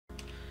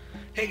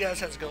Hey guys,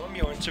 how's it going?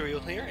 Myouren Cereal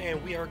here,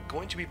 and we are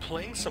going to be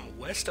playing some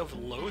West of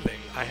Loathing.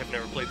 I have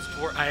never played this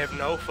before. I have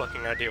no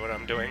fucking idea what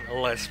I'm doing.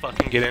 Let's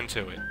fucking get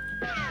into it.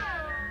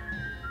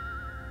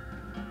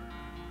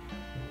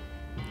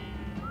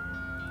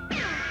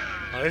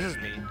 Oh, this is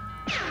neat.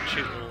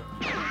 Shoot little...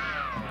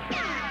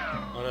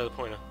 Another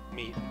point of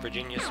meat.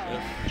 Virginia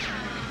Smith.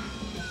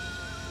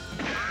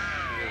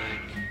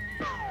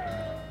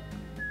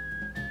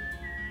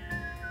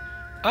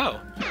 Oh!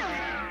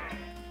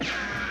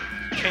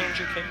 Change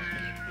your character.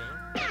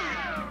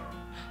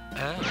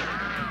 Oh.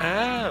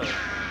 Oh.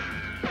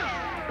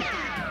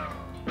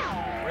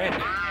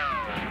 Random.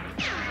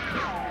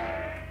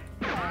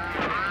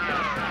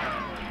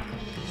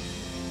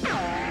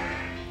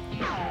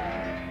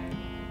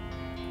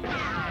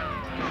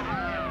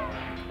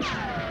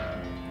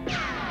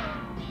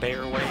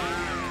 Bearway,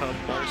 Cub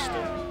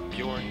Marston,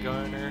 Bjorn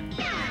Garner,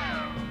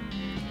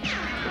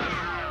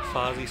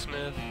 Fozzie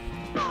Smith,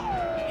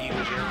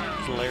 Eva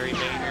Jones, Larry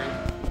Maynard,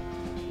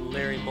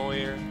 Larry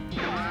Moyer,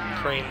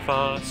 Crane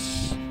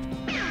Foss,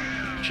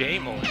 Jay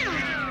Moore,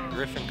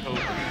 Griffin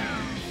Coburn,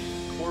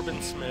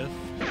 Corbin Smith,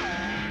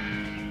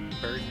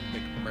 Bird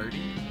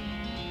McMurdy.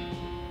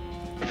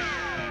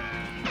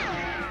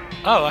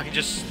 Oh, I can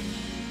just...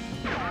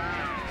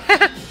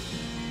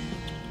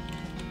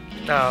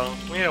 No,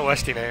 we need a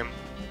Westy name.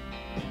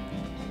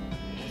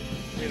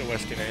 We need a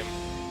Westy name.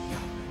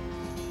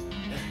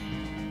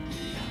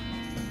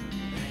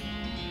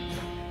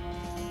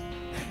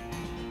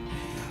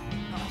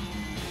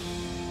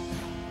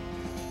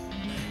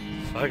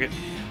 Fuck it.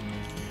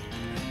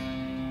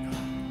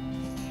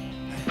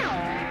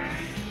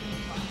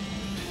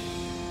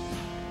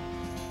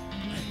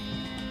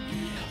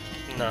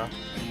 No.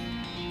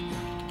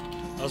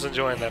 I was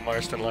enjoying that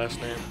Marston last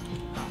name.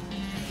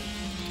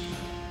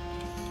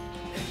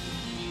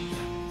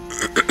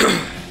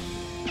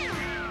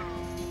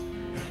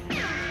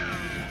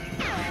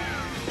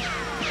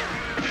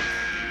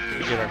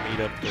 We get our meat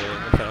up to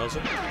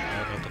 1,000. I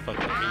don't know what the fuck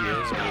that meat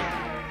is,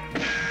 but...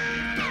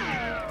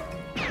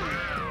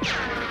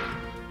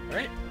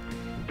 Alright.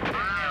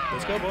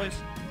 Let's go, boys.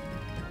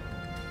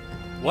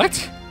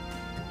 What?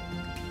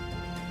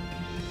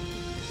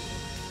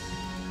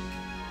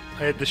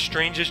 I had the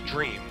strangest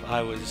dream.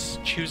 I was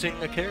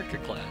choosing a character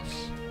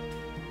class.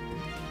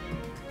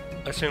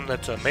 I assume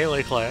that's a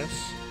melee class.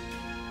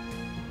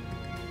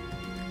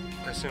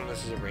 I assume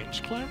this is a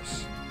ranged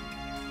class?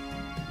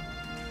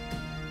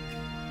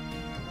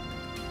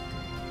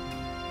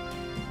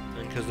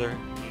 And because they're...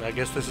 I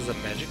guess this is a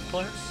magic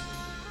class?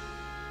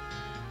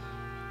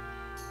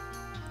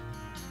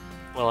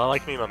 Well, I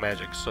like me my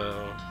magic,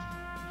 so...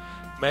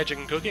 Magic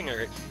and cooking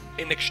are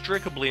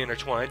inextricably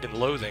intertwined in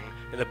Loathing,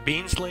 and the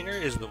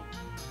Beanslinger is the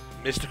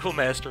mystical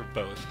master of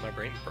both. My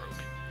brain broke.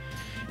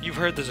 You've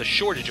heard there's a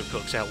shortage of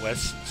cooks out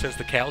west since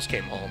the cows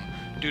came home,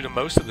 due to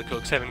most of the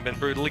cooks having been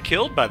brutally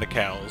killed by the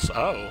cows.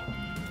 Oh.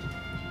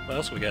 What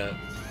else we got?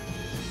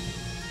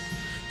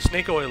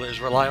 Snake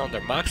oilers rely on their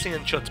moxie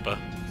and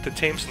chutzpah to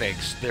tame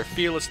snakes, their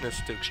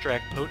fearlessness to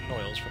extract potent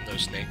oils from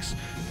those snakes,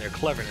 and their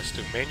cleverness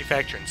to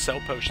manufacture and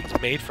sell potions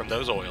made from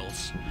those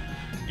oils.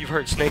 You've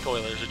heard snake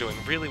oilers are doing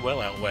really well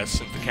out west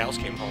since the cows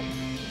came home.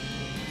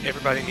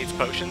 Everybody needs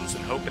potions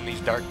and hope in these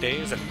dark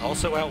days, and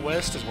also out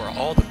west is where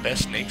all the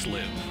best snakes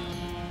live.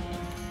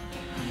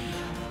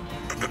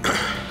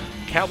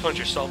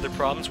 Cowpunchers solve their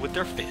problems with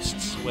their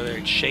fists, whether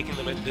it's shaking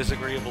them at a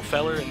disagreeable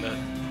feller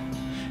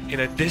in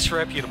a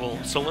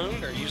disreputable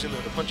saloon, or using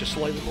them to punch a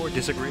slightly more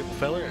disagreeable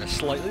feller in a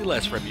slightly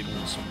less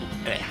reputable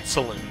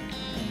saloon.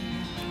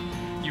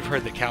 You've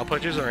heard that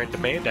cowpunchers are in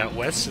demand out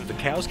west since the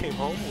cows came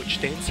home, which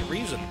stands to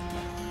reason.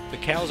 The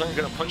cows aren't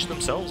going to punch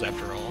themselves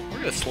after all. We're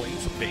going to sling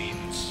some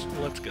beans.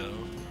 Let's go.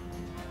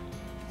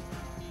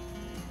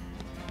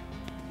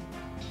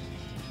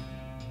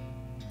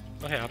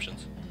 Oh, hey,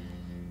 options.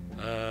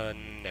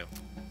 No.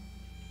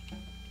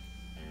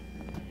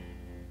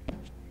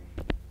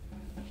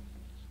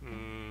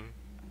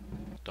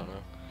 Don't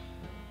know.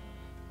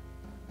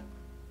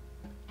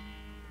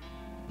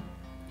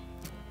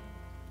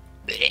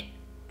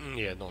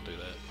 Yeah, don't do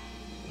that.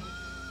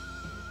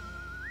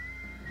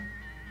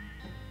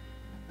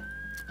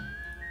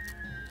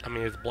 I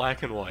mean, it's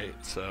black and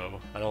white, so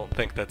I don't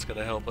think that's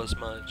gonna help us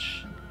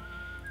much.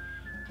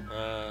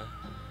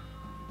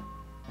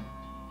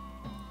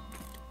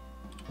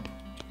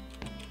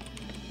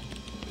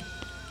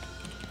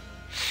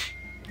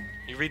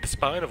 You read the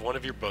spine of one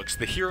of your books,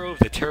 The Hero of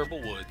the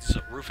Terrible Woods.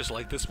 Rufus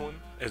liked this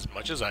one as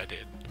much as I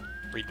did.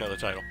 Read another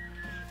title.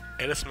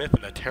 Etta Smith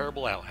and the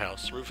Terrible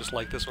Outhouse. Rufus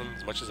liked this one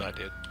as much as I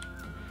did.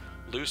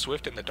 Lou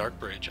Swift and the Dark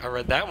Bridge. I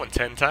read that one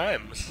 10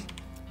 times.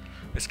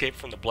 Escape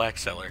from the Black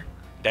Cellar.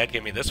 Dad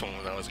gave me this one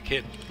when I was a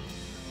kid.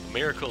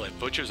 Miracle at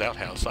Butcher's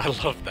Outhouse. I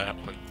love that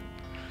one.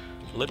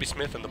 Libby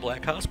Smith and the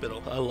Black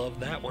Hospital. I love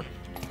that one.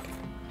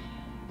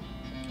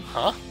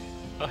 Huh?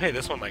 Oh, hey,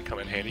 this one might come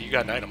in handy. You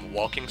got an item.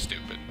 Walking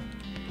Stupid.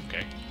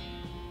 Okay.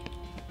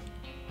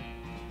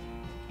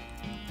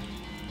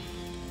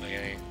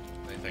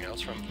 Anything else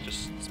from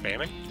just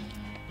spamming?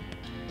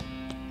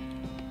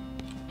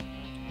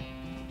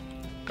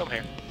 Come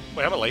here.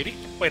 Wait, I'm a lady?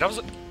 Wait, I was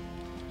a...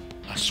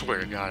 I swear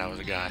to God I was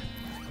a guy.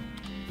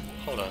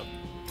 Hold up.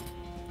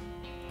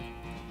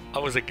 I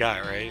was a guy,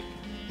 right?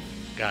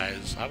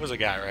 Guys, I was a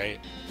guy,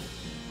 right?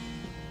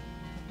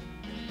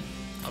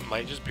 I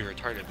might just be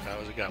retarded, but I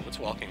was a guy. What's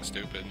walking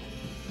stupid?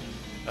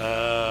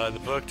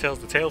 The book tells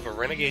the tale of a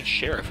renegade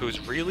sheriff who is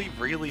really,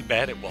 really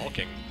bad at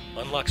walking.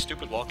 Unlock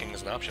stupid walking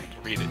as an option.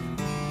 Read it.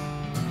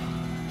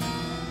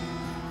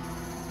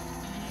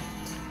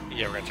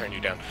 Yeah, we're gonna turn you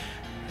down.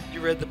 You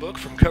read the book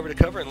from cover to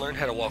cover and learned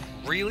how to walk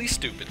really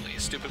stupidly.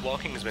 Stupid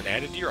walking has been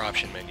added to your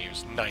option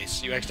menus.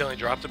 Nice. You accidentally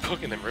dropped the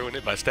book and then ruined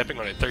it by stepping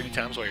on it 30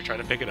 times while you're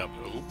trying to pick it up.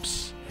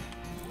 Oops.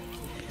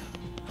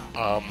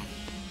 I'm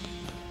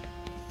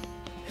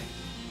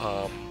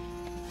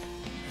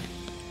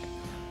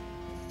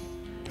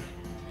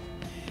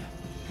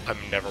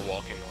never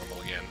walking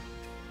normal again.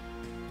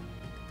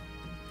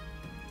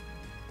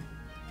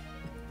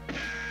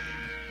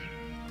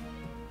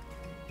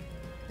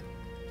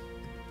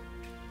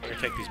 I'm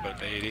gonna take these both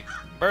to 80.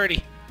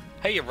 Birdie!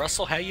 Hey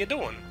Russell, how you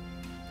doing?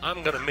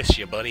 I'm gonna miss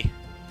you, buddy.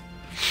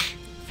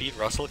 Feed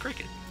Russell a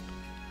cricket.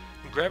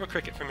 Grab a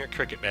cricket from your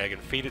cricket bag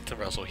and feed it to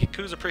Russell. He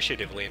coos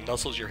appreciatively and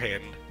nuzzles your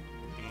hand.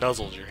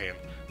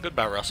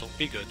 Goodbye, Russell.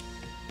 Be good.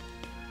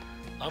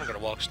 I'm gonna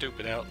walk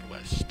stupid out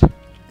west.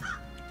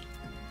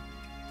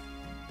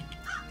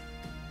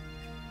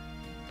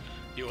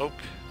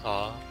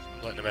 I'm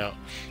letting him out.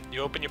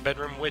 You open your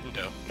bedroom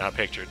window, not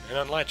pictured, and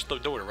unlatch the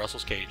door to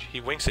Russell's cage. He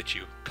winks at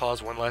you,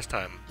 caws one last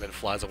time, then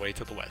flies away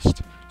to the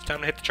west. It's time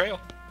to hit the trail.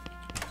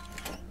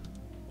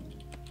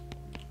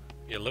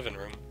 Your living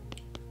room.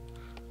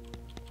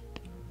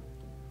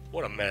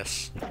 What a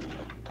mess.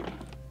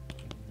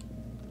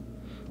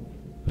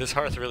 This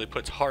hearth really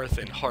puts hearth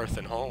and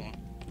home.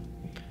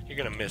 You're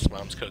gonna miss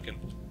Mom's cooking.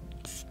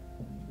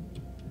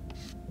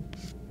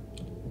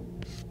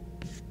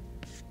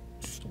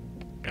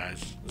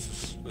 Guys,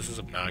 this is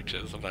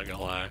obnoxious, I'm not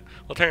gonna lie.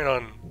 I'll turn it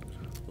on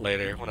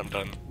later when I'm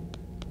done.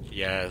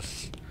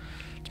 Yes.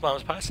 It's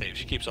Mom's pie safe.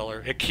 It keeps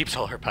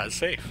all her pies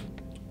safe.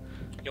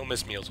 You'll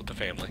miss meals with the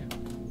family.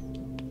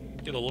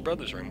 Your little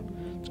brother's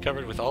room. It's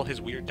covered with all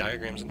his weird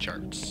diagrams and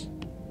charts.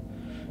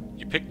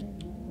 You pick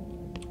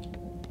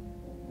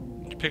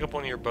up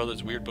one of your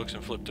brother's weird books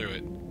and flip through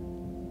it.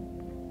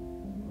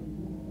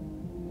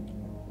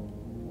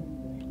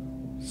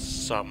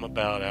 Something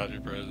about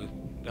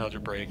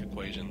algebraic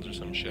equations or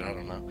some shit, I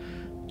don't know.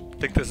 I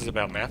think this is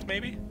about math,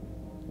 maybe?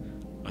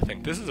 I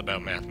think this is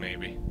about math,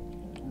 maybe.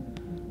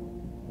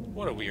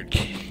 What a weird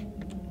game.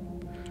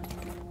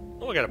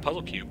 Oh, I got a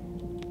puzzle cube.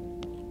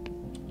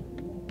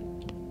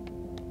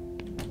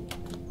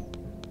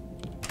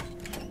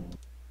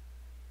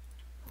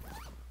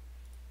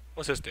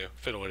 What's this do?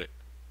 Fiddle with it.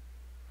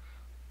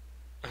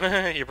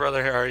 Your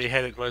brother already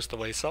had it most of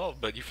the way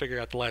solved, but you figure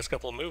out the last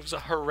couple of moves.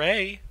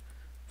 Hooray!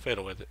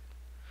 Fiddle with it.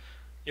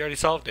 You already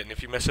solved it, and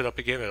if you mess it up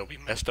again, it'll be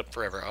messed up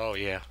forever. Oh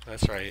yeah,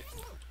 that's right.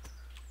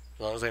 As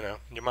long as they know.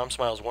 Your mom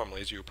smiles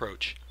warmly as you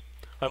approach.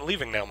 I'm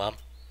leaving now, Mom.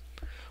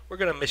 We're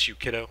gonna miss you,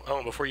 kiddo. Oh,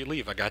 and before you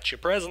leave, I got you a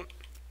present.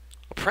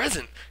 A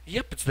present?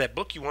 Yep, it's that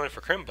book you wanted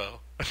for Crimbo.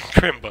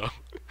 Crimbo.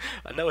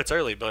 I know it's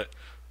early, but...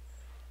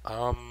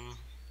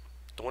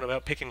 The one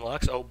about picking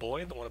locks, oh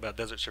boy. The one about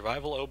desert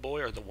survival, oh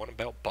boy. Or the one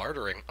about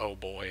bartering, oh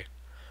boy.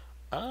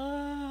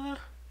 The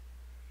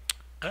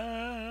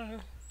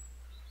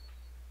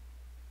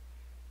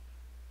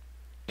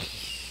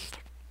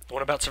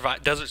one about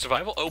desert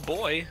survival, oh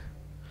boy.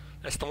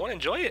 That's the one,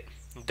 enjoy it.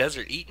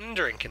 Desert eating and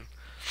drinking.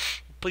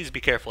 Please be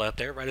careful out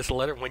there. Write us a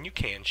letter when you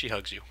can. She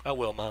hugs you. I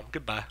will, Mom.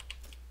 Goodbye.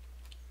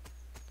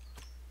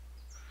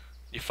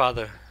 Your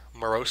father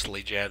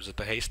morosely jabs at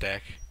the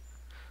haystack.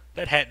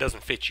 That hat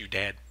doesn't fit you,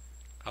 Dad.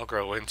 I'll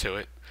grow into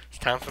it. It's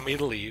time for me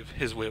to leave.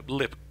 His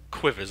lip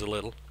quivers a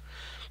little.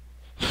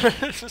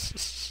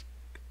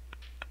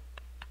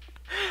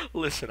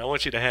 Listen, I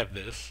want you to have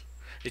this.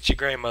 It's your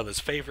grandmother's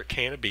favorite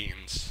can of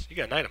beans. You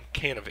got an item,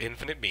 can of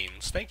infinite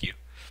beans. Thank you.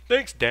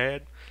 Thanks,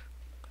 Dad.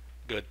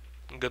 Good.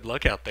 Good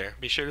luck out there.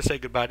 Be sure to say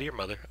goodbye to your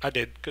mother. I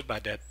did.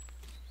 Goodbye, Dad.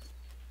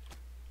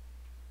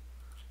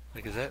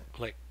 Like, is that,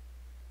 like...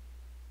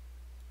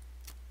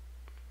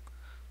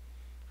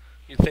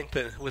 You'd think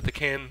that with a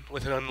can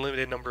with an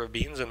unlimited number of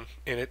beans in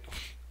it...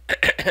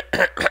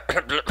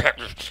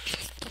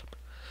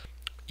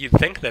 You'd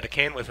think that a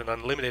can with an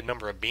unlimited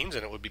number of beans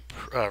in it would be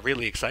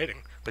really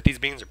exciting. But these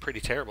beans are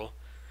pretty terrible.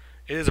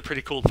 It is a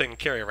pretty cool thing to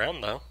carry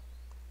around, though.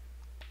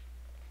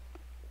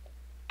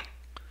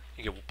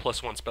 You get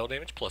 +1 spell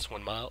damage,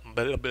 +1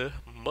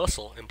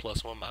 muscle, and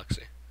 +1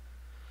 moxie.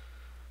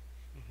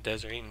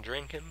 Desert eating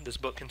drinking. This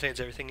book contains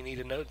everything you need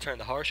to know to turn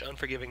the harsh,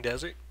 unforgiving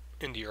desert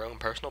into your own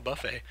personal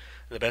buffet.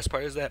 And the best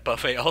part is that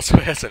buffet also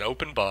has an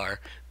open bar.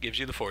 Gives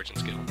you the fortune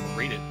skill.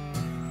 Read it.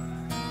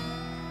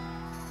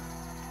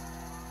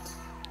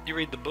 You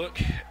read the book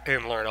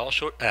and learn all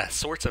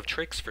sorts of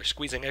tricks for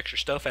squeezing extra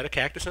stuff out of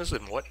cactuses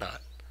and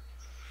whatnot.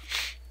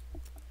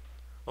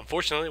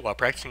 Unfortunately, while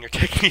practicing your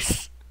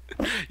techniques,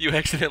 you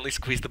accidentally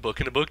squeeze the book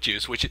into book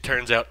juice, which it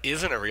turns out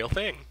isn't a real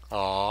thing.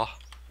 Aww.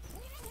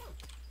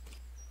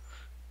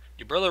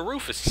 Your brother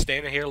Rufus is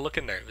standing here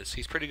looking nervous.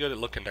 He's pretty good at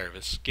looking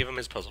nervous. Give him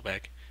his puzzle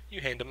back. You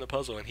hand him the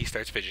puzzle and he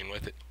starts fidgeting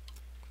with it.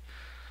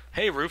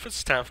 Hey, Rufus,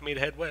 it's time for me to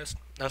head west.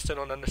 I still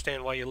don't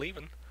understand why you're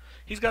leaving.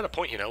 He's got a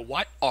point, you know.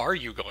 Why are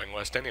you going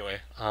west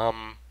anyway?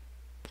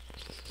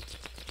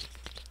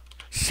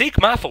 Seek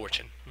my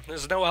fortune.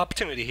 There's no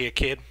opportunity here,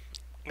 kid.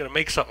 I'm gonna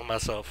make something of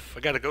myself. I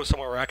gotta go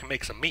somewhere where I can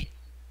make some meat.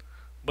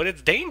 But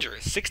it's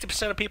dangerous.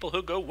 60% of people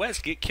who go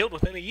west get killed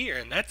within a year,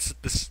 and that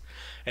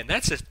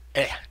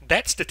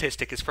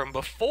statistic is from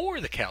before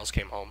the cows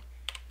came home.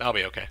 I'll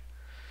be okay.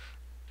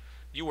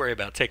 You worry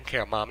about taking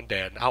care of mom and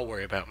dad. I'll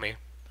worry about me.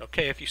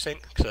 Okay, if you say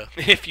so.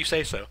 If you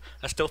say so.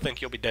 I still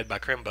think you'll be dead by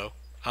Crimbo.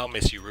 I'll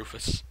miss you,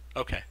 Rufus.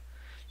 Okay.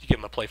 You give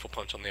him a playful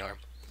punch on the arm.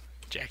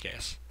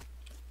 Jackass.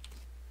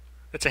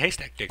 That's a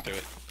haystack. Dig through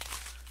it.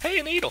 Hey,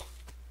 a needle.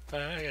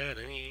 I got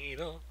a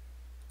needle.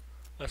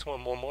 Let's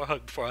one more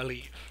hug before I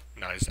leave.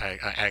 No, I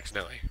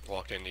accidentally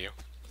walked into you.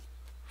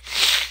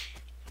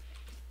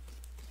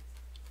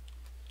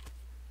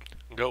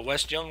 Go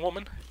west, young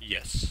woman?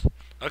 Yes.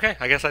 Okay,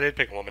 I guess I did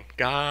pick a woman.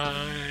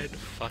 God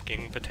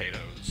fucking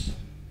potatoes.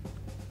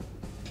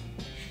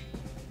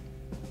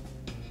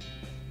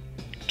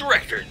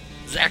 Director,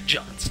 Zach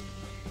Johnson.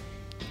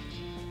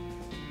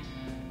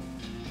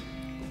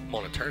 I'm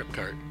on a turnip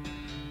cart.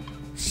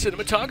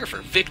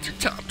 Cinematographer, Victor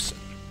Thompson.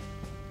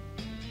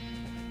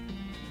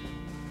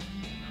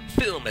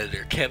 Film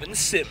editor, Kevin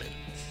Simmons.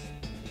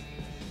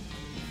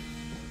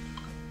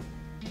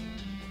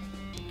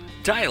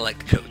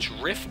 Dialect coach,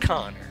 Riff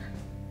Connor.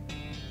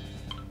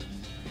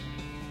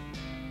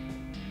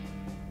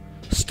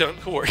 Stunt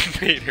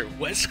coordinator,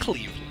 Wes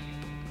Cleveland.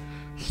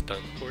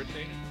 Stunt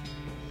coordinator?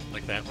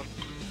 Like that one?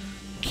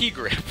 Key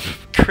grip,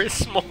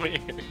 Chris Moyer.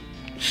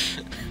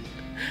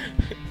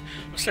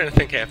 I'm starting to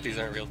think half these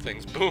aren't real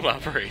things. Boom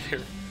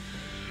operator,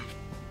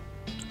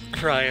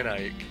 Ryan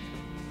Ike.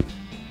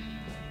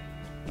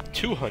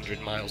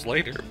 200 miles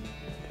later,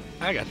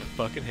 I got the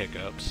fucking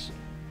hiccups.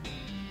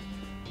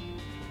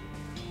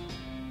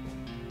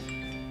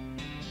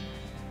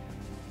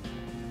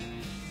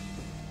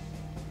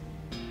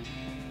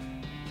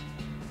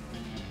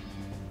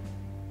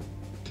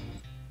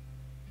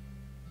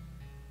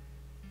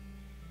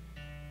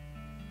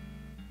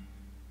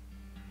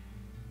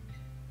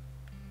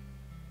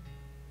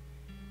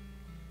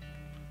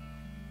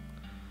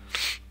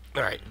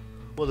 Alright.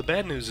 Well, the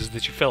bad news is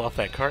that you fell off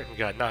that cart and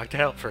got knocked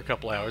out for a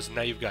couple hours, and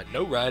now you've got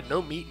no ride,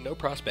 no meat, no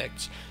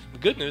prospects. The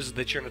good news is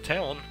that you're in a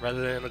town rather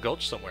than in a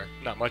gulch somewhere.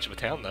 Not much of a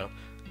town, though.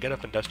 Get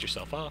up and dust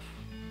yourself off.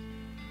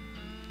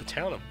 The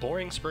town of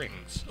Boring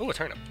Springs. Oh, a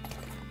turnip.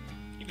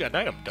 You got an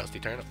item, Dusty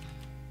Turnip.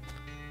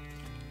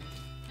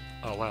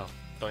 Oh, wow.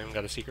 Don't even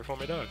got a secret for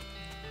my dog.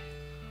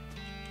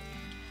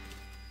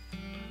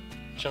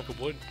 Chunk of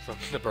wood from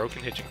the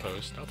broken hitching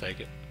post. I'll take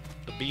it.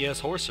 The BS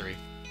horsery.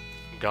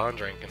 Gone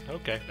drinking.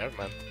 Okay, never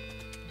mind.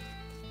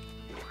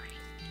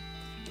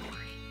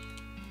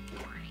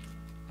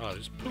 Oh,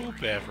 there's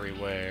poop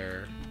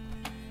everywhere.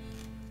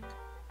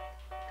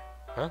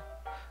 Huh?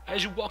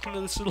 As you walk into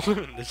the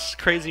saloon, this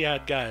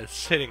crazy-eyed guy is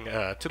sitting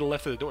to the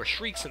left of the door,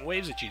 shrieks and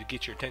waves at you to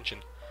get your attention.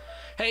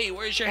 Hey,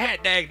 where's your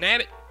hat,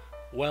 dagnabbit?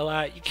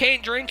 Well, you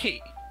can't drink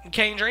here. You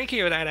can't drink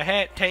here without a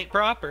hat. Tain't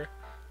proper.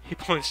 He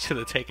points to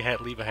the take a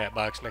hat, leave a hat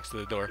box next to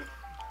the door.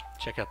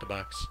 Check out the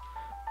box.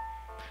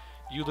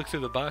 You look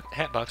through the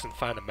hat box and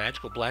find a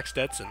magical black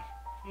Stetson.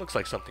 Looks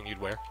like something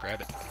you'd wear.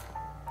 Grab it.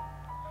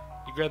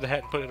 You grab the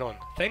hat and put it on.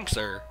 Thanks,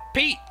 sir.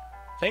 Pete!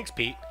 Thanks,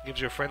 Pete.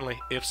 Gives you a friendly,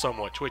 if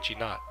somewhat twitchy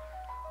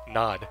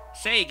nod.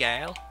 Say,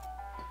 gal.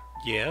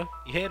 Yeah?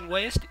 You heading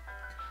west?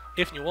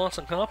 If you want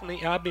some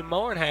company, I'd be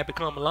more than happy to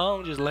come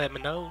along. Just let me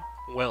know.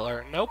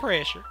 Well, no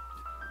pressure.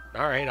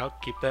 Alright, I'll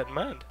keep that in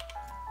mind.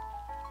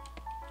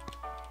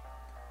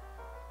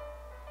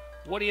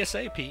 What do you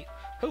say, Pete?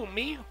 Who,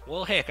 me?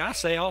 Well, heck, I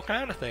say all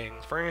kind of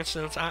things. For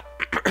instance,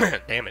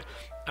 damn it.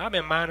 I've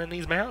been mining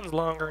these mountains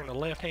longer than a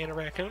left-handed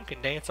raccoon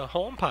can dance a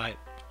hornpipe.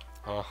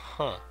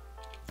 Uh-huh.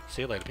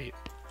 See you later, Pete.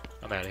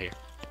 I'm out of here.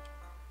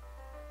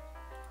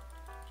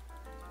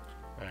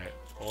 Alright,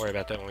 we'll worry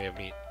about that when we have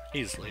meat.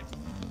 He's asleep.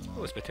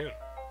 Oh, a spittoon.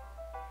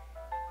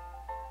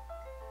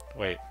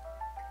 Wait.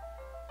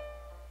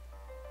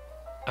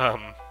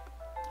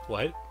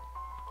 What?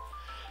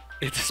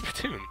 It's a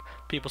spittoon.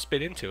 People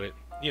spit into it,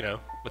 you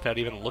know, without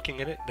even looking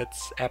at it.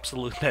 It's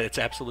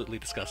absolutely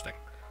disgusting.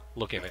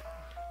 Look in it.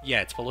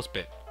 Yeah, it's full of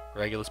spit.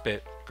 Regular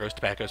spit, gross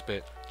tobacco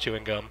spit,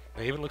 chewing gum.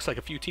 It even looks like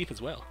a few teeth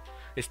as well.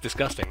 It's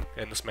disgusting,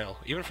 and the smell.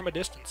 Even from a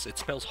distance, it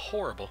smells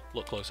horrible.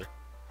 Look closer.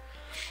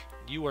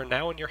 You are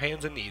now on your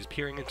hands and knees,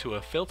 peering into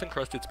a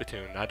filth-encrusted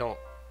spittoon. I don't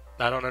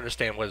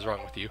understand what is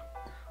wrong with you.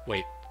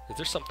 Wait, is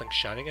there something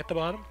shining at the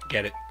bottom?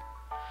 Get it.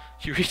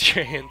 You reach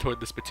your hand toward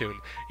the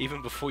spittoon.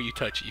 Even before you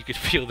touch it, you could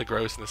feel the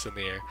grossness in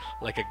the air,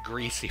 like a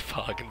greasy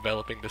fog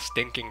enveloping the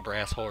stinking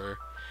brass horror.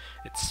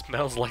 It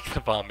smells like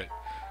the vomit.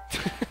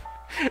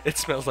 It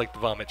smells like the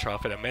vomit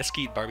trough at a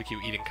mesquite barbecue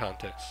eating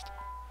contest.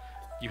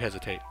 You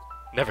hesitate.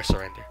 Never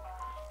surrender.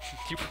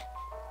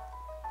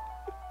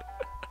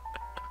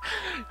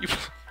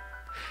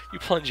 You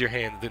plunge your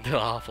hand into the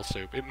awful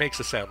soup. It makes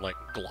a sound like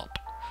glop.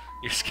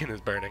 Your skin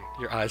is burning.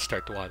 Your eyes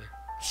start to water.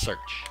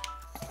 Search.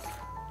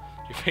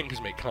 Your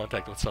fingers make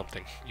contact with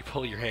something. You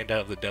pull your hand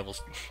out of the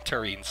devil's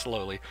tureen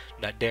slowly,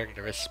 not daring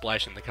to risk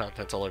splashing the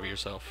contents all over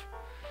yourself.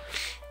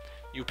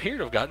 You appear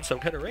to have gotten some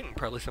kind of ring,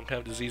 probably some kind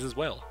of disease as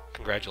well.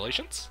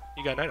 Congratulations.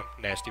 You got an item.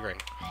 Nasty ring.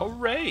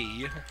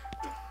 Hooray!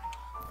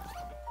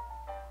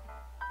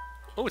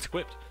 Oh, it's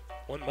equipped.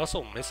 One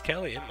muscle, Miss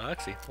Kelly, and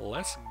Moxie.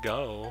 Let's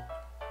go.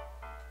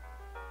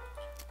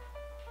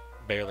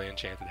 Barely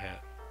enchanted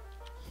hat.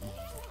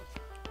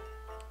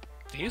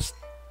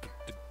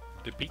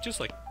 Did Pete just,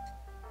 like,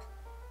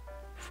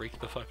 freak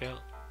the fuck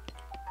out?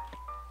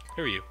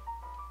 Who are you?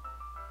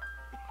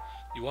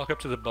 You walk up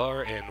to the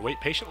bar and wait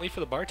patiently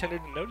for the bartender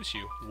to notice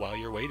you. While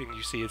you're waiting,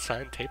 you see a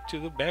sign taped to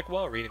the back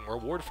wall reading,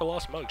 "Reward for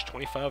lost mugs,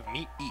 25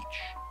 meat each."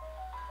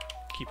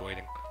 Keep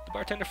waiting. The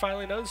bartender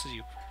finally notices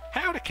you.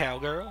 "Howdy,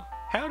 cowgirl."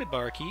 "Howdy,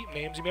 barkeep.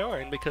 Name's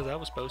Myouren because I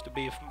was supposed to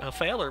be a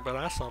feller, but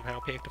I somehow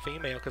picked a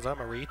female because I'm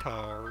a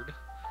retard."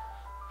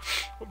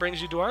 "What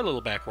brings you to our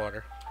little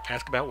backwater?"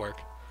 "Ask about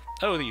work."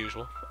 "Oh, the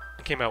usual.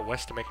 I came out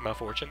west to make my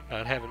fortune.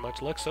 Not having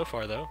much luck so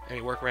far, though.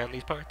 Any work around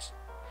these parts?"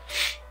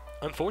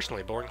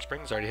 "Unfortunately, Boring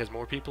Springs already has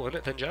more people in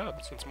it than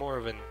jobs. It's more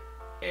of an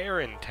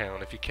errand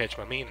town, if you catch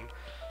my meaning.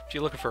 If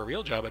you're looking for a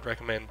real job, I'd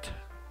recommend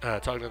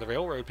talking to the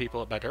railroad people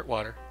up by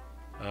Dirtwater."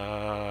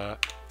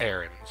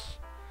 Errands.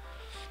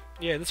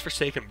 "Yeah, this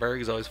forsaken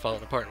burg is always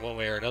falling apart in one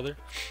way or another.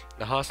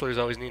 The hostler's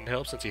always needing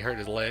help since he hurt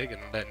his leg,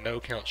 and that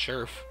no-count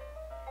sheriff."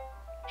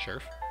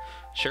 "Sheriff?"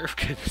 "Sheriff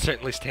could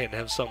certainly stand to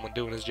have someone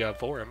doing his job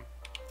for him.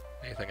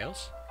 Anything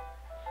else?"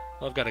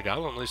 "Well, I've got a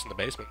goblin loose in the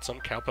basement.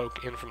 Some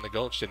cowpoke in from the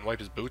gulch didn't wipe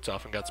his boots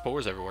off and got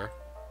spores everywhere.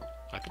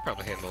 I could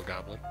probably handle a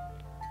goblin."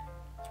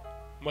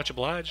 "Much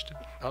obliged.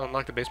 I'll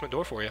unlock the basement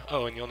door for you.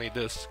 Oh, and you'll need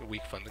this.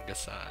 Weak funding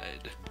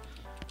aside."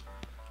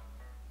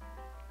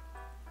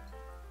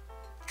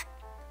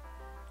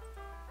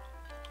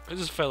 There's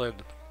this fella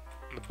in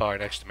the bar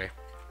next to me.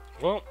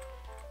 Well,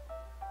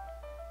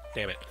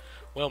 damn it.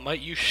 Well, might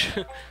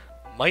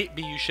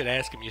be you should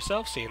ask him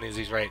yourself, seeing as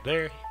he's right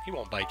there. He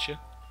won't bite you.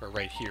 Or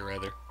right here,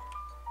 rather.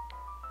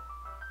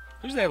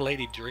 "Who's that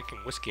lady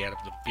drinking whiskey out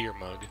of the beer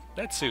mug?"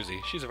 "That's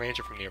Susie. She's a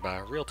rancher from nearby.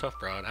 A real tough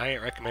broad. I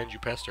ain't recommend you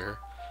pester her."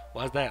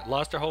 "Why's that?"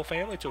 "Lost her whole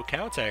family to a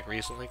cow attack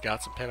recently.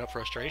 Got some pent-up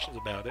frustrations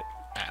about it."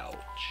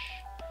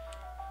 Ouch.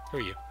 "Who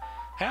are you?"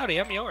 "Howdy,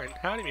 I'm Myouren."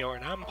 "Howdy,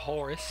 Myouren. I'm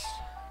Horace."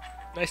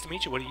 "Nice to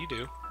meet you. What do you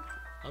do?"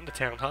 "I'm the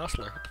town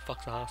hostler." "What the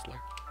fuck's a hostler?"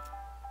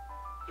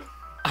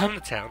 "I'm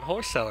the town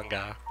horse-selling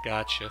guy."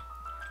 "Gotcha.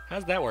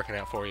 How's that working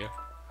out for you?"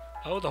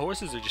 "Oh, the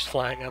horses are just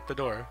flying out the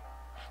door."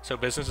 "So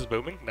business is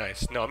booming?"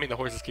 "Nice. No, I mean the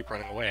horses keep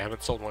running away. I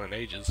haven't sold one in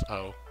ages."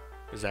 "Oh.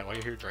 Is that why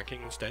you're here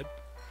drinking instead?"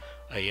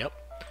 Yep.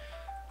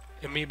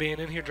 And me being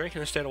in here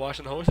drinking instead of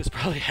washing the horses is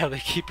probably how they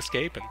keep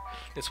escaping.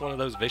 It's one of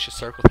those vicious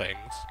circle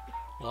things."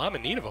 "Well, I'm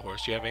in need of a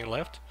horse. Do you have any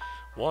left?"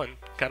 "One.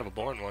 Kind of a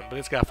boring one, but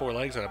it's got 4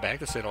 legs and a back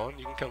to sit on.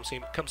 You can come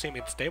see me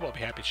at the stable. I'll be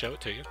happy to show it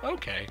to you."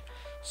 "Okay."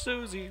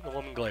 "Susie." The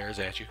woman glares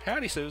at you.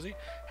 "Howdy, Susie."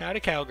 "Howdy,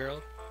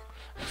 cowgirl."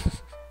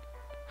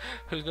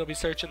 "Who's gonna be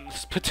searching the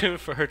spittoon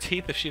for her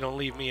teeth if she don't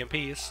leave me in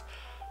peace?"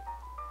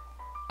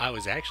 "I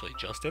was actually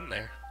just in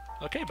there."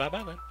 "Okay,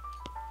 bye-bye then."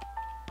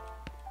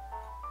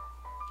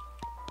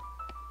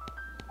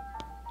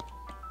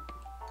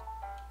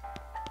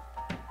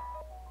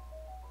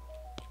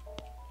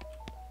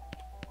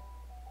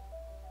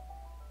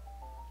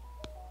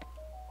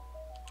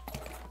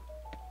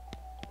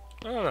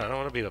 Oh, no, I don't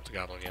want to beat up the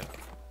goblin yet.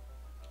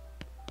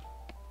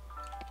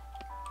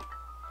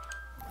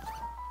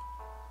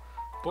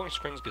 Boring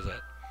Springs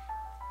Gazette.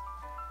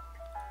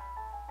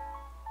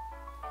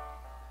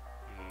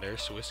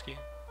 Nurse whiskey.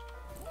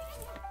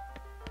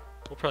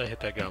 We'll probably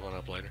hit that goblin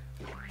up later.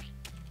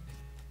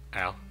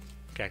 Ow.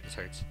 Cactus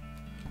hurts.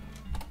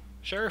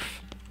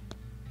 "Sheriff."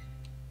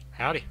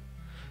 "Howdy."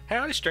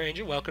 "Howdy,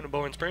 stranger. Welcome to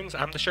Boring Springs.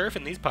 I'm the sheriff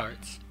in these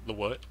parts." "The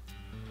what?"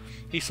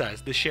 He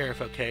sighs. "The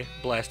sheriff, okay.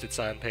 Blasted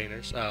sign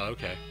painters." "Oh,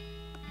 okay."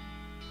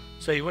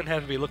 "So you wouldn't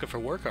have to be looking for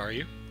work, are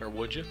you? Or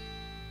would you?"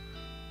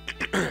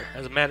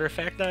 "As a matter of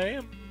fact, I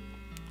am."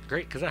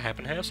 "Great, because I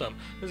happen to have some.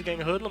 There's a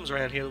gang of hoodlums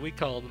around here that we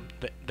call them,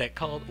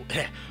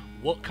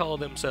 what call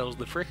themselves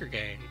the Fricker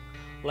Gang.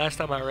 Last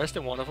time I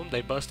arrested one of them,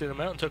 they busted him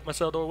out and took my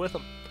cell door with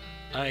them.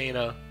 It ain't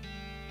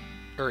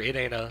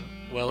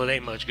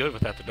much good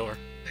without the door.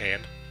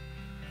 And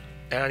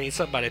I need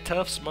somebody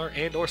tough, smart,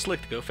 and or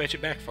slick to go fetch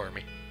it back for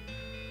me."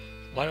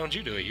 "Why don't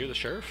you do it? You're the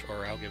sheriff,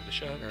 or I'll give it a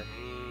shot, or,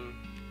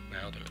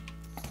 I'll do it."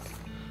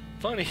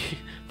 Funny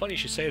you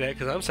should say that,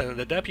 because I'm sending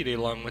the deputy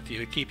along with you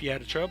to keep you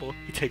out of trouble."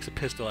 He takes a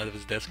pistol out of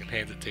his desk and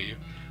hands it to you.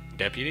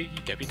 "Deputy?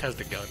 You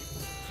deputized a gun."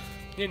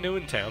 "You're new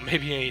in town.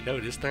 Maybe you ain't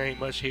noticed. There ain't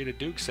much here to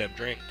do except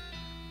drink.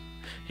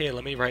 Here,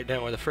 let me write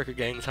down where the Fricker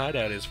Gang's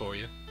hideout is for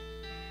you."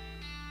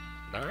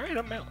 "Alright,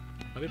 I'm out.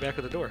 I'll be back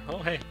at the door."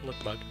 "Oh, hey,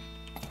 look, mug.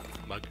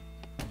 Mug.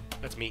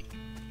 That's meat."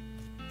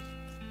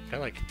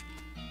 Kinda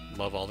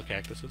love all the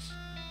cactuses.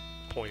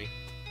 Pointy.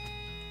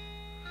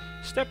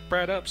 Step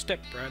right up,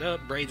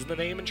 Braid's the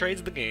name and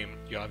trade's the game."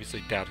 You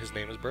obviously doubt his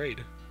name is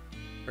Braid.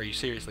 Or you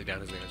seriously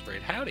doubt his name is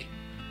Braid? Howdy.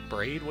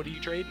 Braid, what are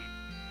you trading?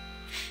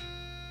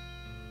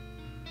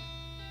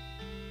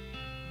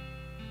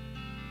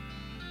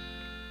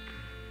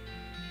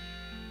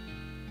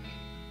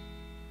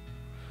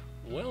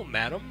 Well,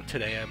 madam,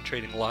 today I'm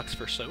trading locks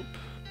for soap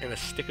and a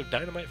stick of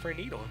dynamite for a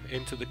needle.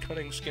 And to the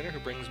cunning Skinner who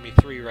brings me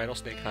 3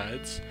 rattlesnake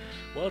hides,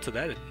 well, to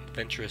that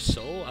adventurous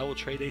soul, I will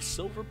trade a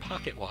silver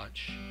pocket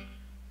watch.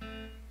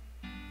 I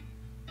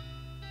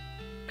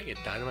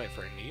get dynamite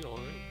for a needle.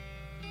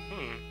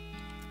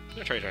 I'm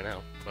gonna trade right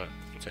now, but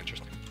it's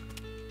interesting.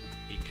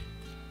 Eek.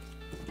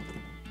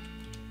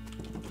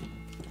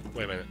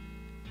 Wait a minute.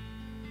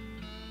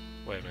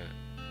 Wait a minute.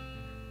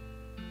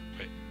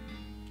 Wait.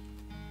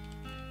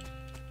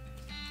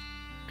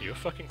 Are you a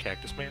fucking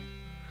cactus man?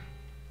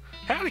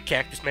 Howdy,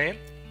 Cactus Man.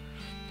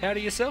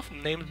 Howdy yourself.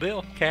 My name's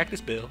Bill.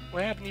 Cactus Bill.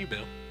 What happened to you,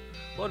 Bill?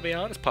 Well, to be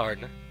honest,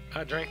 partner,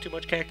 I drank too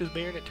much cactus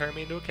beer and it turned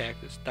me into a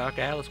cactus.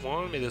 Dr. Alice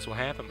warned me this will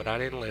happen, but I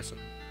didn't listen.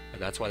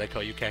 And that's why they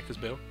call you Cactus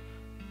Bill?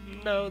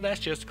 No, that's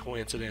just a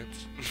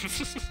coincidence.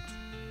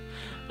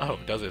 Oh,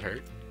 does it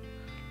hurt?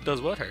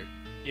 Does what hurt?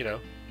 You know,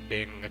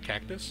 being a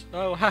cactus?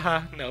 Oh,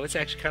 haha. No, it's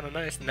actually kind of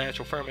nice. The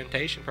natural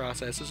fermentation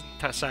processes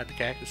inside the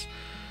cactus.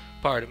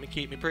 Pardon me,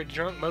 keep me pretty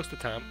drunk most of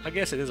the time. I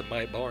guess it is a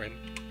mite boring.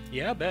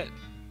 Yeah, I bet.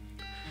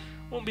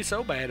 Won't be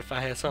so bad if I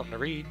had something to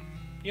read.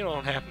 You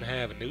don't happen to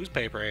have a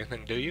newspaper or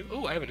anything, do you?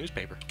 Ooh, I have a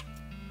newspaper.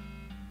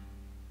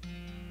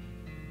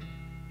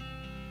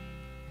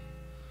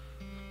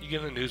 You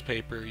give the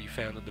newspaper you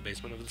found in the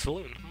basement of the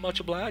saloon. Much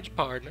obliged,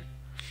 partner.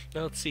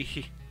 Now, let's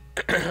see.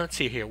 Let's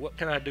see here. What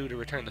can I do to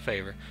return the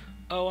favor?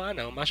 Oh, I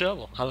know. My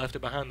shovel. I left it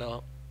behind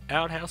the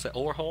outhouse at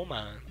Orhole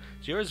Mine.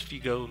 It's yours if you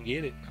go and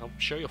get it. I'm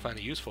sure you'll find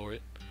a use for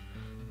it.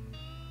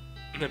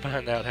 And then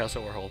behind the outhouse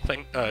at Orhole.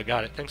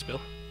 Got it. Thanks, Bill.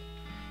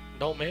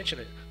 Don't mention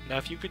it. Now,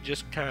 if you could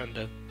just kind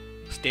of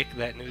stick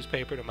that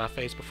newspaper to my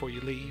face before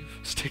you leave.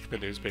 Stick the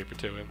newspaper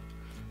to him.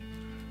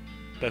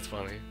 That's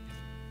funny.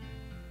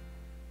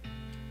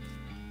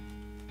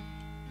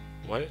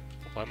 What?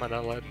 Why am I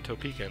not allowed in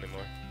Topeka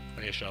anymore?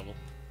 I need a shovel.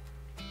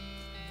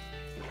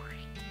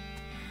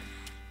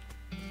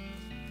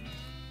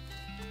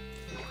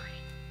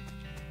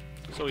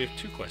 So we have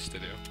 2 quests to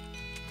do.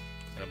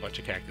 And a bunch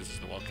of cactuses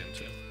to walk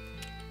into.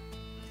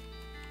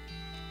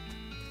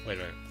 Wait a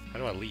minute. How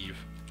do I leave?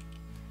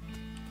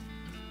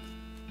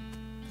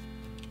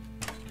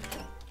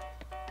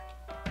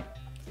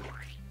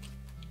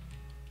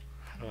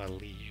 How do I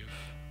leave?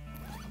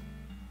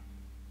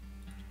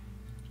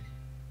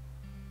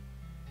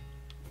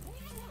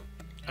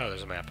 Oh,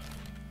 there's a map.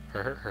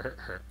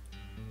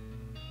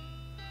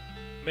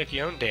 Make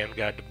your own damn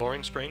guide to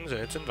Boring Springs and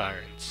its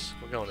environs.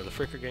 We're going to the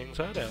Fricker Gang's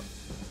hideout.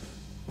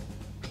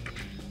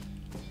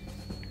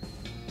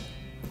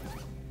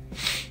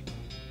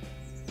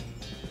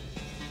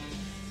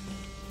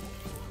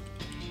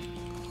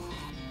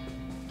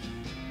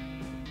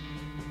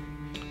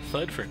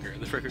 Thud Fricker,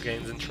 the Fricker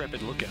Gang's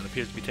intrepid lookout,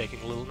 appears to be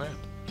taking a little nap.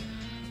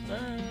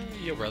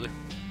 Yo, brother.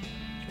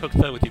 Poke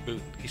Thud with your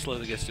boot. He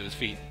slowly gets to his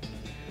feet.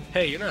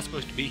 Hey, you're not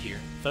supposed to be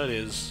here. Thud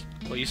is...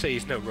 Well, you say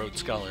he's no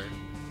Rhodes Scholar.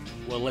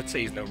 Well, let's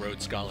say he's no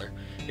Rhodes Scholar.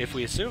 If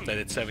we assume that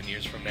it's 7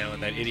 years from now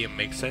and that idiom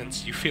makes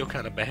sense, you feel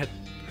kind of bad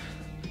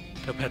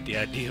about the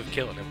idea of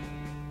killing him.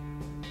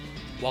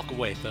 Walk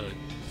away, Thud.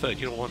 Thud,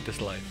 you don't want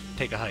this life.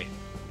 Take a hike.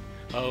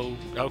 Oh,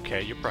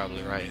 okay, you're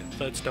probably right.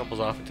 Thud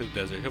stumbles off into the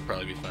desert. He'll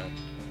probably be fine.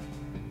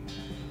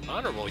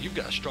 Honorable, you've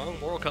got a strong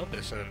moral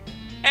compass and an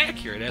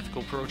accurate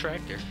ethical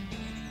protractor.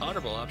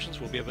 Honorable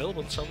options will be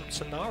available in some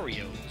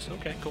scenarios.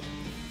 Okay, cool.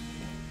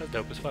 That's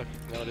dope as fuck.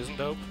 No, it isn't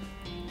dope.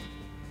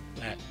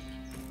 That.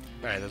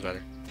 Alright, that's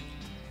better.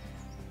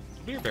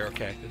 Beer barrel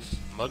cactus.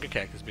 Mug of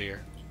cactus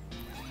beer.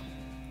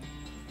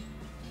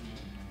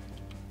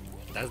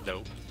 That's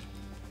dope.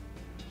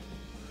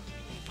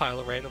 Pile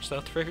of random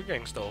stuff the Fricker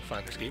Gang stole.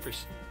 Finders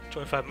keepers.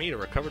 25 meat, a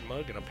recovered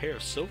mug, and a pair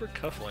of silver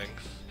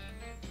cufflinks.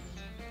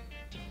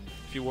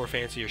 If you wore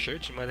fancier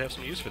shirts, you might have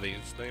some use for these.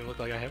 They don't even look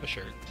like I have a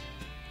shirt.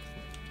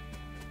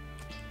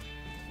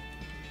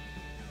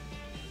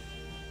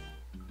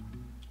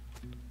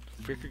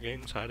 Fricker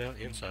Gang's hideout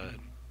inside.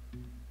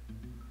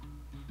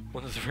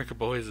 One of the Fricker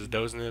boys is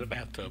dozing in a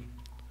bathtub.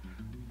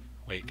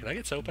 Wait, can I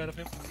get soap out of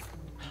him?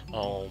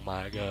 Oh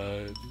my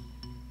god.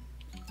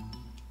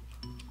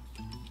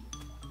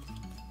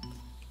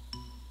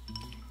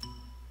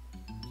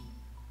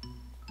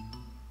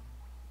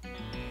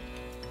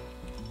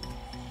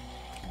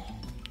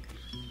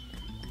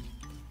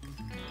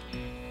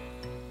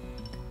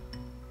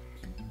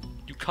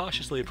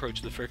 Cautiously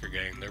approach the Fricker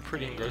Gang. They're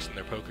pretty engrossed in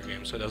their poker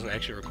game, so it doesn't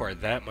actually require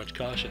that much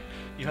caution.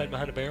 You hide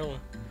behind a barrel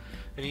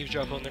and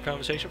eavesdrop on their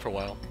conversation for a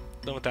while.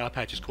 Then with the eye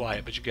patch is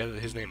quiet, but you gather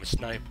that his name is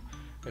Snipe,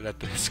 and that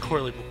the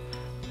squirrely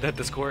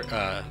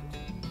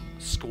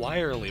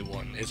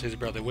one is his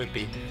brother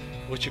Wimpy.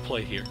 What's your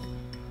play here?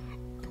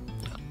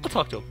 I'll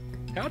talk to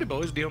him. Howdy,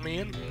 boys. Deal me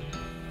in.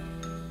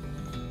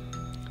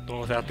 The one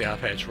without the eye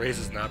patch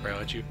raises an eyebrow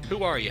at you.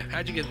 Who are you?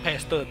 How'd you get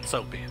past Thud and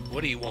Soapy?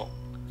 What do you want?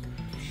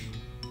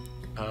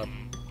 I'm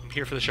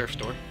here for the sheriff's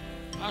door.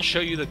 I'll show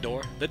you the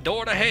door. The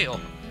door to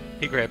hell!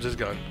 He grabs his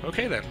gun.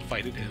 Okay then,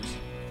 fight it is.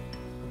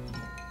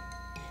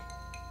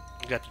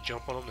 You got to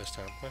jump on him this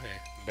time.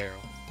 Okay, barrel.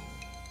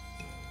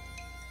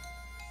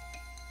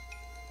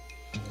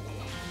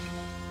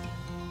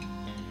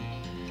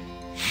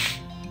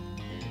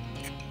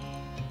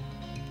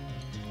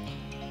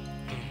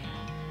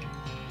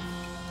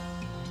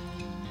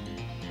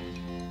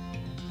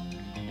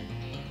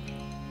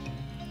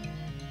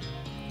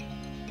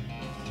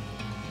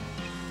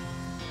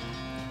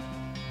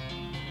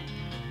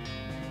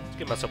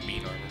 Get myself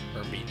bean armor,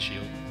 or bean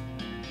shield.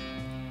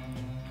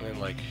 And then,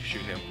 like,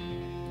 shoot him.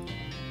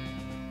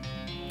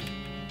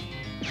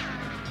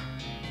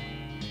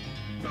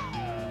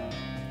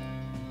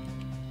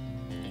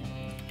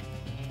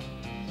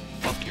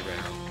 Fuck you,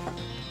 Red.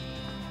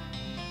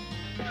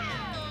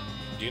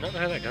 Do you not know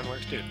how that gun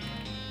works, dude?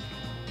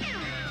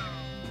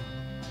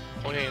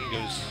 Pointy end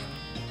goes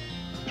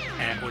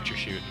at what you're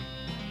shooting.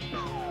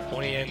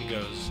 Pointy end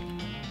goes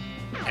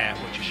at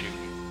what you're shooting.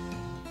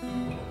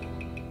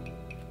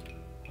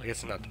 I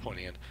guess it's not the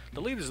pointy end.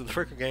 The leaders of the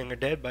Fricker gang are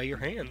dead by your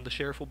hand. The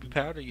sheriff will be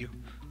proud of you,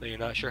 though you're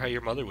not sure how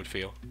your mother would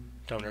feel.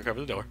 Tell him to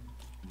recover the door.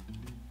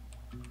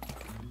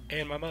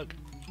 And my mug.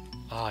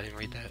 Oh, I didn't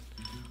read that.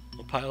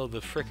 A pile of the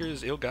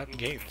Fricker's ill-gotten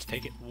gains.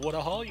 Take it. What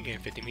a haul, you gain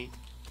 50 meat.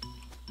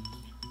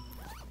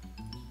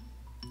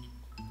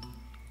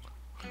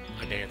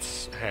 I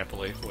dance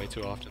happily way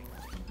too often.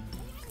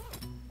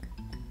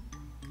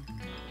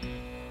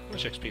 How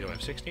much XP do I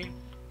have? 16?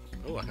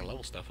 Oh, I can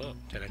level stuff up.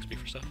 10 XP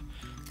for stuff.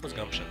 What's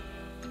gumption?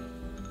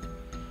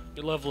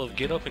 Your level of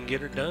get up and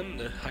get her done,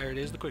 the higher it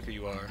is, the quicker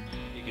you are.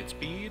 You get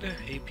speed,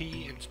 AP,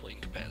 and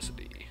spleen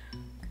capacity.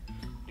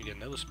 You get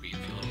another speed if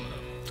you level it up.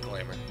 It's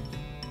glamour.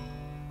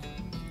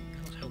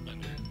 How's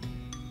Hellbender?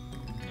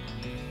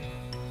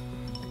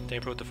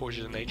 Tamper with the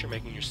forces of nature,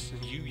 making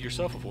you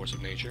yourself a force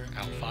of nature.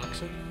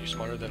 Outfoxing, you're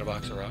smarter than a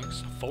box of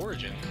rocks.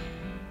 Foraging,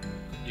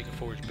 you can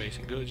forage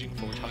basic goods, you can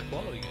forage high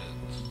quality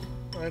goods.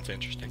 Well, that's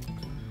interesting.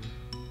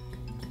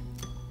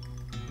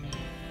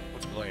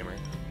 What's glamour?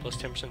 Plus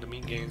 10% to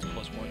meat gains,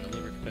 plus 1 to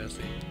liver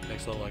capacity.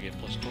 Next level I get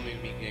plus 20 to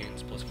meat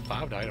gains, plus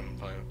 5 to item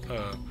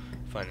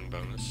finding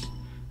bonus,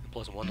 and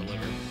plus 1 to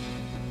liver.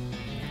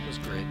 That's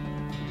great.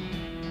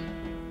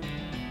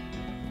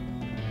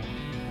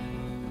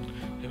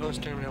 It won't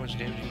determine how much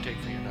damage you can take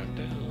for your knocked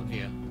out.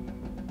 Yeah.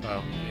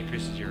 Wow. It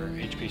increases your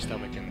HP,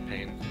 stomach, and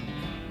pain.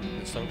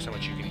 And stomach's how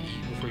much you can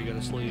eat before you go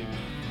to sleep.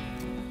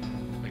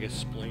 I guess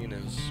spleen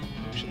is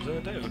potions in a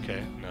day?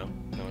 Okay. No.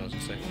 No, I was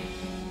gonna say.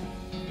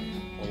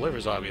 Well,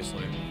 liver's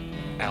obviously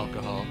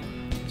alcohol.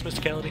 It's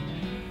mysticality.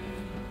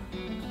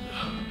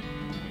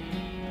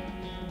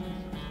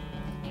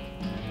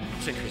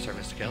 Let's increase our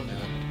mysticality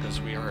then, because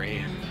we're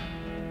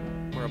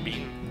a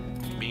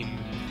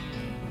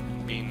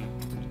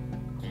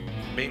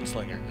bean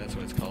slinger. That's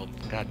what it's called.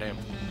 God damn.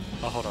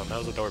 Oh, hold on. That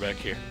was the door back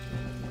here.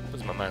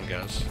 Where's my mind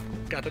goes?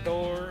 Got the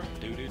door.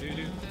 Do do do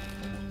do.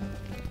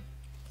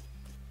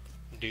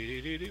 Do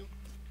do do do.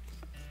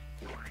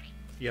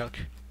 Yuck.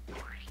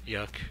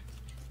 Yuck.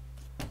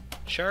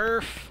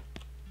 Sheriff!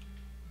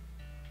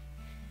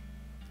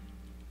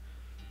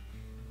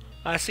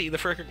 I see the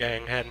Fricker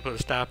gang hadn't put a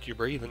stop to your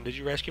breathing. Did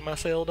you rescue my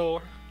cell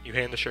door? You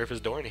hand the sheriff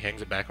his door and he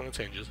hangs it back on its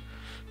hinges.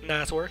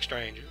 Nice work,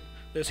 stranger.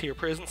 This here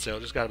prison cell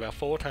just got about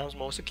 4 times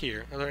more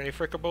secure. Are there any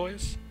Fricker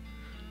boys?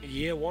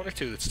 Yeah, 1 or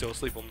 2 that's still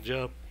asleep on the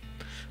job.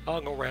 I'll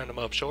go round them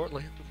up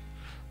shortly.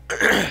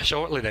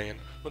 Shortly then.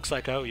 Looks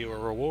like I owe you a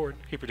reward.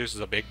 He produces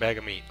a big bag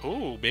of meat.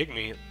 Ooh, big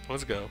meat.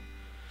 Let's go.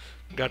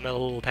 Got another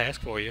little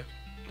task for you.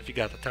 If you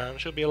got the time,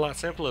 she'll be a lot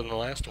simpler than the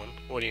last one.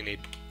 What do you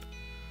need?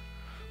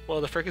 Well,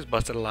 the Frickers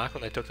busted a lock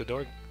when they took the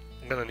door.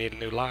 I'm gonna need a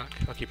new lock.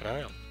 I'll keep an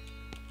eye out.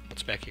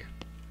 What's back here?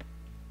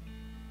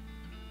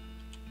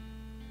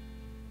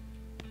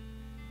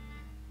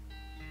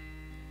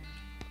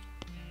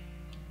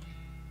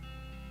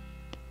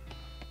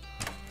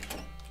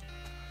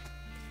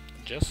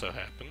 Just so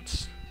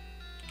happens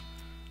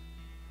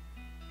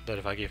that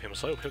if I give him a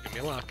soap, he'll give me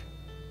a lock.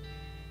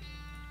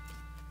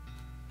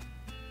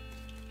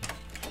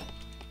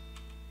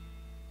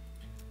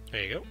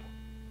 There you go.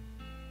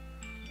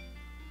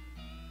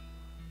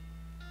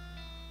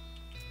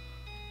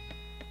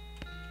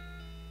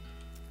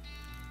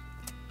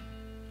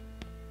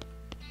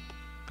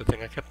 Good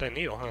thing I kept that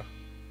needle, huh?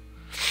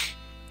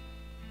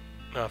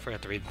 No, I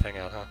forgot to read the thing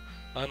out, huh?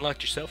 I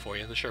unlocked your cell for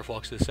you. The sheriff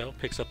walks to the cell,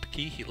 picks up the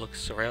key, he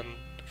looks around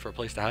for a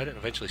place to hide it, and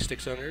eventually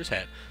sticks it under his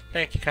hat.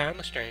 Thank you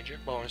kindly, stranger.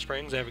 Boring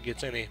Springs ever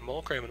gets any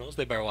more criminals,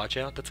 they better watch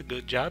out. That's a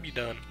good job you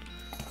done.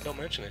 Don't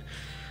mention it.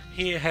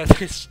 Here, have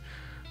this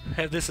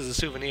as a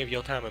souvenir of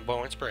your time in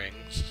Boring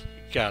Springs.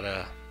 Got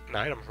an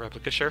item,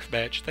 replica sheriff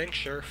badge. Thanks,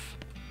 sheriff.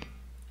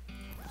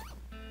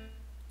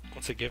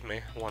 What's it give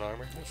me? 1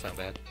 armor? That's not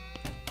bad.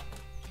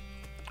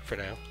 For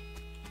now.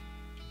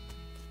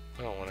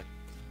 I don't want to.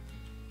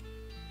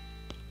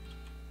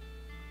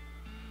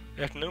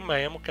 Afternoon,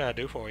 ma'am. What can I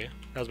do for you?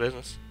 How's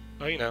business?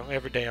 Oh, you know,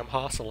 every day I'm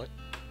hustling.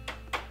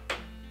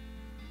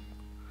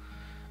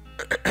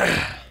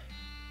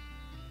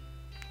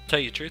 Tell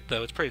you the truth,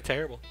 though, it's pretty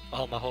terrible.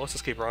 All my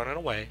horses keep running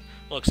away.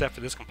 Well, except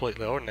for this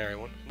completely ordinary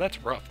one. That's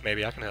rough.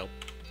 Maybe I can help.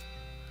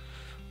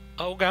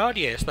 Oh, God,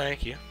 yes,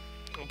 thank you.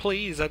 Well,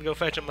 please, I'd go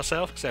fetch them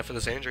myself, except for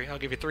this injury. I'll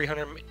give you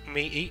 300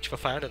 meat each for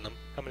finding them.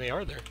 How many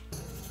are there?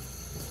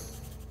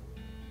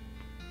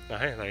 Oh,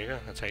 hey, there you go.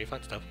 That's how you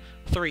find stuff.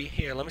 3.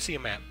 Here, let me see a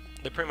map.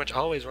 They pretty much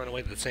always run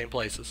away to the same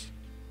places.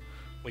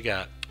 We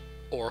got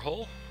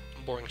Orhole,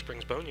 Boring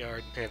Springs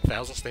Boneyard, and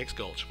Thousand Snakes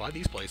Gulch. Why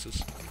these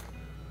places?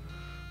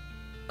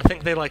 I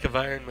think they like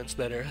environments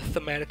that are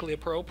thematically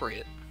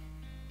appropriate.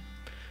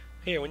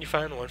 Here, when you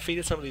find one, feed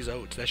it some of these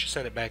oats. That should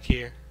send it back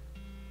here.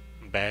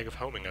 Bag of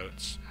homing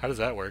oats. How does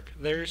that work?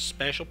 There's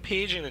special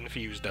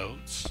pigeon-infused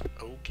oats.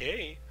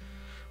 Okay.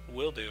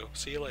 Will do.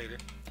 See you later.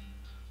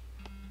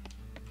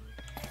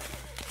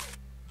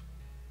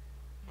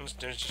 I'm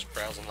just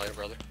browsing later,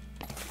 brother.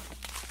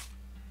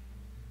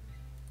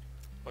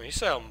 Well, you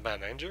sound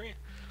about an injury?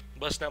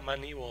 Busting out my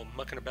knee while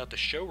mucking about the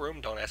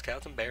showroom. Don't ask how,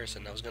 it's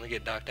embarrassing. I was going to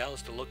get Doc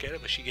Dallas to look at it,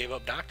 but she gave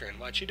up doctoring.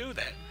 Why'd she do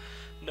that?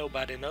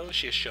 Nobody knows.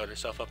 She just shut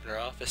herself up in her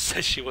office.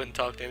 Says she wouldn't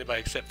talk to anybody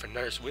except for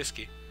Nurse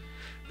Whiskey.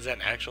 Is that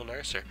an actual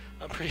nurse, or?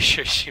 I'm pretty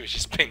sure she was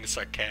just being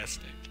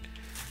sarcastic.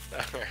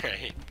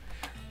 Alright.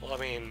 Well, I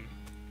mean,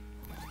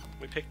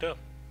 we picked up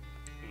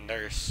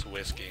Nurse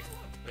Whiskey.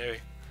 They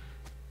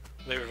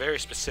were very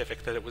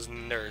specific that it was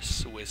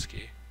Nurse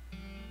Whiskey.